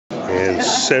And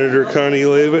Senator Connie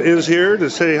Leyva is here to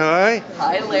say hi.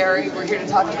 Hi, Larry. We're here to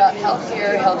talk about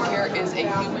healthcare. Healthcare is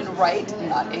a human right,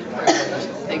 not a privilege.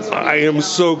 Thanks for I am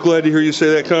so glad to hear you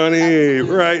say that, Connie.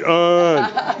 Absolutely. Right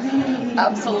on.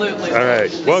 Absolutely. All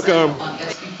right. Welcome. On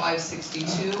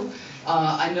SB562.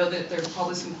 I know that there's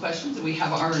probably some questions, and we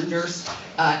have our nurse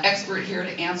expert here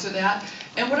to answer that.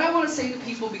 And what I want to say to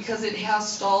people, because it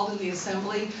has stalled in the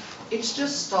Assembly, it's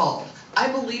just stalled. I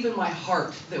believe in my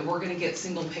heart that we're going to get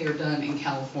single payer done in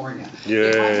California.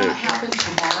 Yay. It might not happen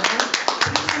tomorrow, but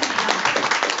it's going to happen.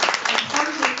 And part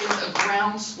of it is a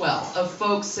groundswell of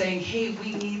folks saying, hey,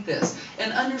 we need this,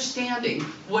 and understanding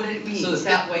what it means. So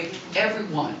that way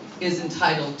everyone is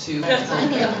entitled to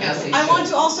health care as they I should. want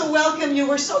to also welcome you.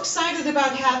 We're so excited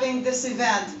about having this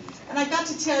event. And I got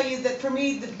to tell you that for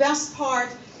me, the best part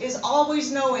is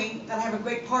always knowing that I have a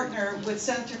great partner with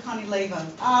Senator Connie Leyva.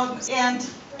 And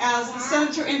as the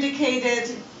Senator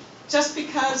indicated, just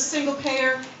because single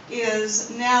payer is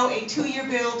now a 2-year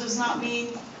bill does not mean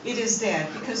it is dead,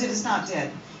 because it is not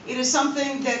dead. It is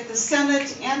something that the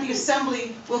Senate and the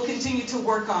Assembly will continue to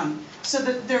work on, so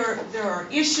that there are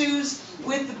issues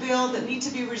with the bill that need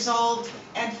to be resolved,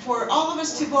 and for all of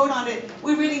us to vote on it,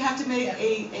 we really have to make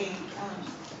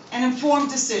an informed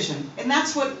decision, and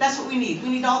that's what we need. We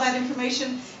need all that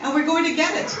information, and we're going to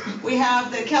get it. We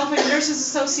have the California Nurses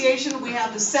Association, we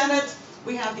have the Senate,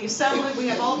 we have the Assembly, we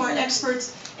have all of our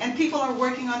experts, and people are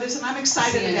working on this, and I'm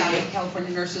excited about it.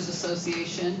 California Nurses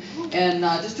Association, and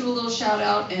just do a little shout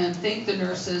out and thank the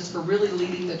nurses for really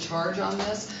leading the charge on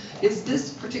this. Is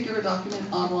this particular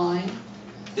document online?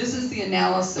 This is the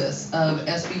analysis of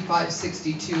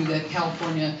SB562, the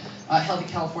California Healthy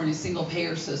California single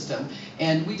payer system,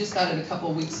 and we just got it a couple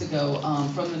of weeks ago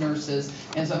from the nurses,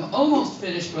 and so I'm almost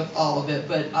finished with all of it,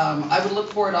 but I would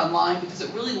look for it online because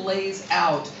it really lays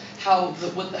out how the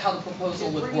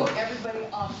proposal would work. Everybody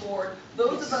on board.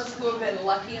 Those of us who have been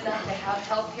lucky enough to have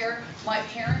health care, my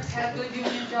parents had good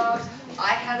union jobs,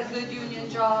 I had a good union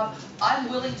job, I'm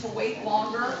willing to wait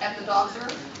longer at the doctor,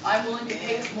 I'm willing to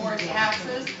pay more in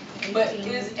taxes, but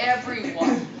is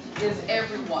everyone?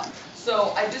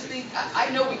 So I just think, I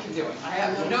know we can do it. I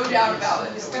have no doubt about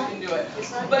it. We can do it.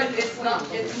 But it's not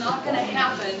going to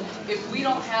happen if we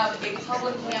don't have a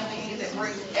public campaign that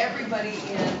brings everybody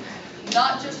in,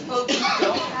 not just folks who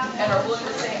don't have and are willing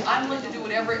to say, I'm willing to do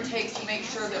whatever it takes to make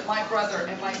sure that my brother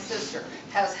and my sister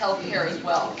has health care as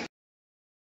well.